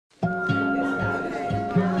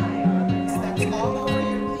all over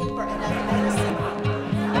your paper, and I've never seen.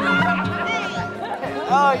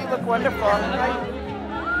 Oh, you look wonderful, right?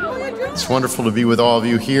 It's wonderful to be with all of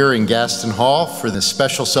you here in Gaston Hall for this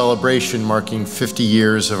special celebration marking 50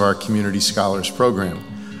 years of our Community Scholars Program.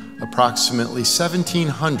 Approximately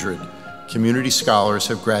 1,700 community scholars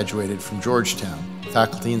have graduated from Georgetown.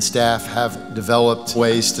 Faculty and staff have developed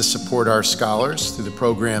ways to support our scholars through the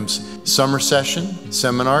program's summer session,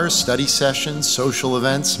 seminars, study sessions, social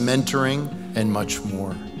events, mentoring, and much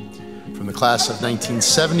more. From the class of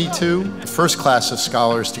 1972, the first class of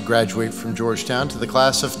scholars to graduate from Georgetown, to the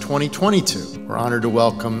class of 2022. We're honored to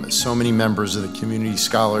welcome so many members of the Community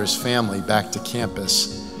Scholars family back to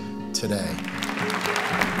campus today.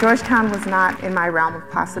 Georgetown was not in my realm of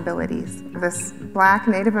possibilities. This Black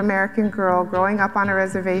Native American girl growing up on a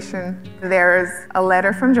reservation, there's a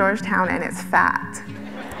letter from Georgetown and it's fact.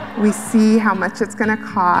 We see how much it's gonna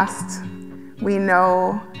cost. We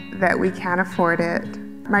know that we can't afford it.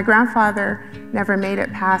 My grandfather never made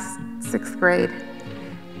it past 6th grade,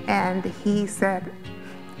 and he said,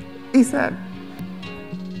 if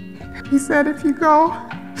you go,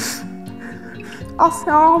 I'll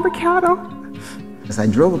sell all the cattle. As I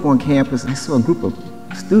drove up on campus, I saw a group of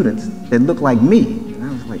students that looked like me. And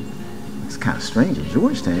I was like, it's kind of strange at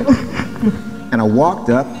Georgetown. And I walked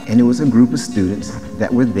up, and it was a group of students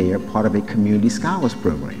that were there, part of a Community Scholars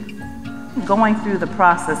Program. Going through the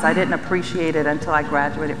process, I didn't appreciate it until I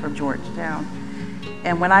graduated from Georgetown.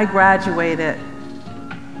 And when I graduated,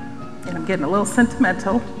 and I'm getting a little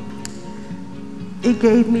sentimental, it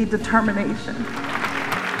gave me determination.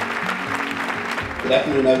 Good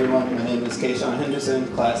afternoon, everyone. My name is Kayshawn Henderson,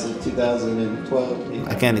 class of 2012.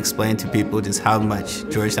 I can't explain to people just how much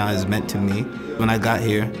Georgetown has meant to me. When I got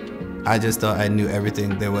here, I just thought I knew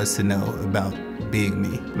everything there was to know about being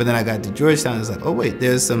me. But then I got to Georgetown, it's like, oh wait,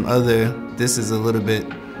 there's some other, this is a little bit,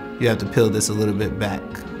 you have to peel this a little bit back.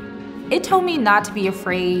 It told me not to be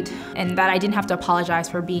afraid and that I didn't have to apologize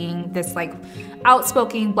for being this like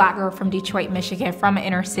outspoken Black girl from Detroit, Michigan, from an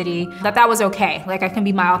inner city, that was okay. Like I can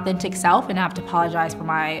be my authentic self and not have to apologize for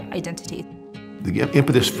my identity. The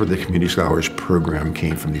impetus for the Community Scholars Program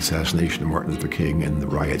came from the assassination of Martin Luther King, and the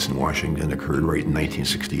riots in Washington occurred right in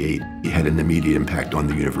 1968. It had an immediate impact on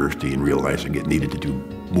the university and realizing it needed to do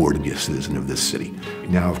more to be a citizen of this city.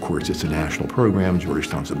 Now, of course, it's a national program.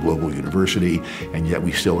 Georgetown's a global university, and yet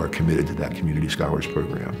we still are committed to that Community Scholars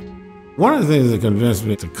Program. One of the things that convinced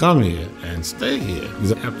me to come here and stay here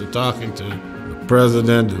is after talking to the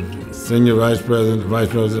president, the senior vice president, the vice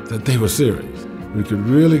president, that they were serious. We could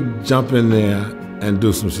really jump in there and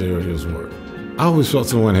do some serious work. I always felt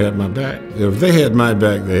someone had my back. If they had my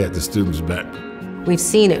back, they had the students' back. We've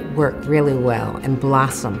seen it work really well and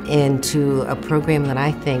blossom into a program that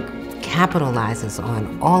I think capitalizes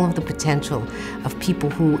on all of the potential of people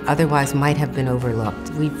who otherwise might have been overlooked.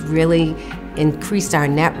 We've really increased our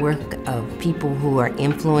network of people who are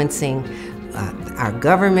influencing our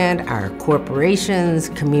government, our corporations,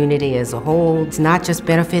 community as a whole. It's not just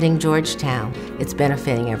benefiting Georgetown, it's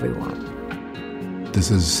benefiting everyone.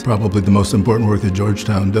 This is probably the most important work that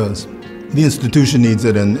Georgetown does. The institution needs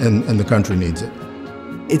it and the country needs it.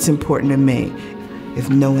 It's important to me. If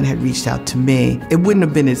no one had reached out to me, it wouldn't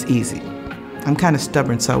have been as easy. I'm kind of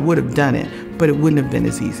stubborn, so I would have done it, but it wouldn't have been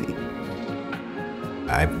as easy.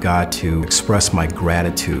 I've got to express my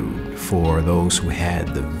gratitude for those who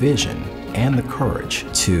had the vision and the courage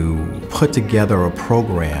to put together a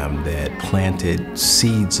program that planted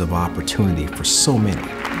seeds of opportunity for so many.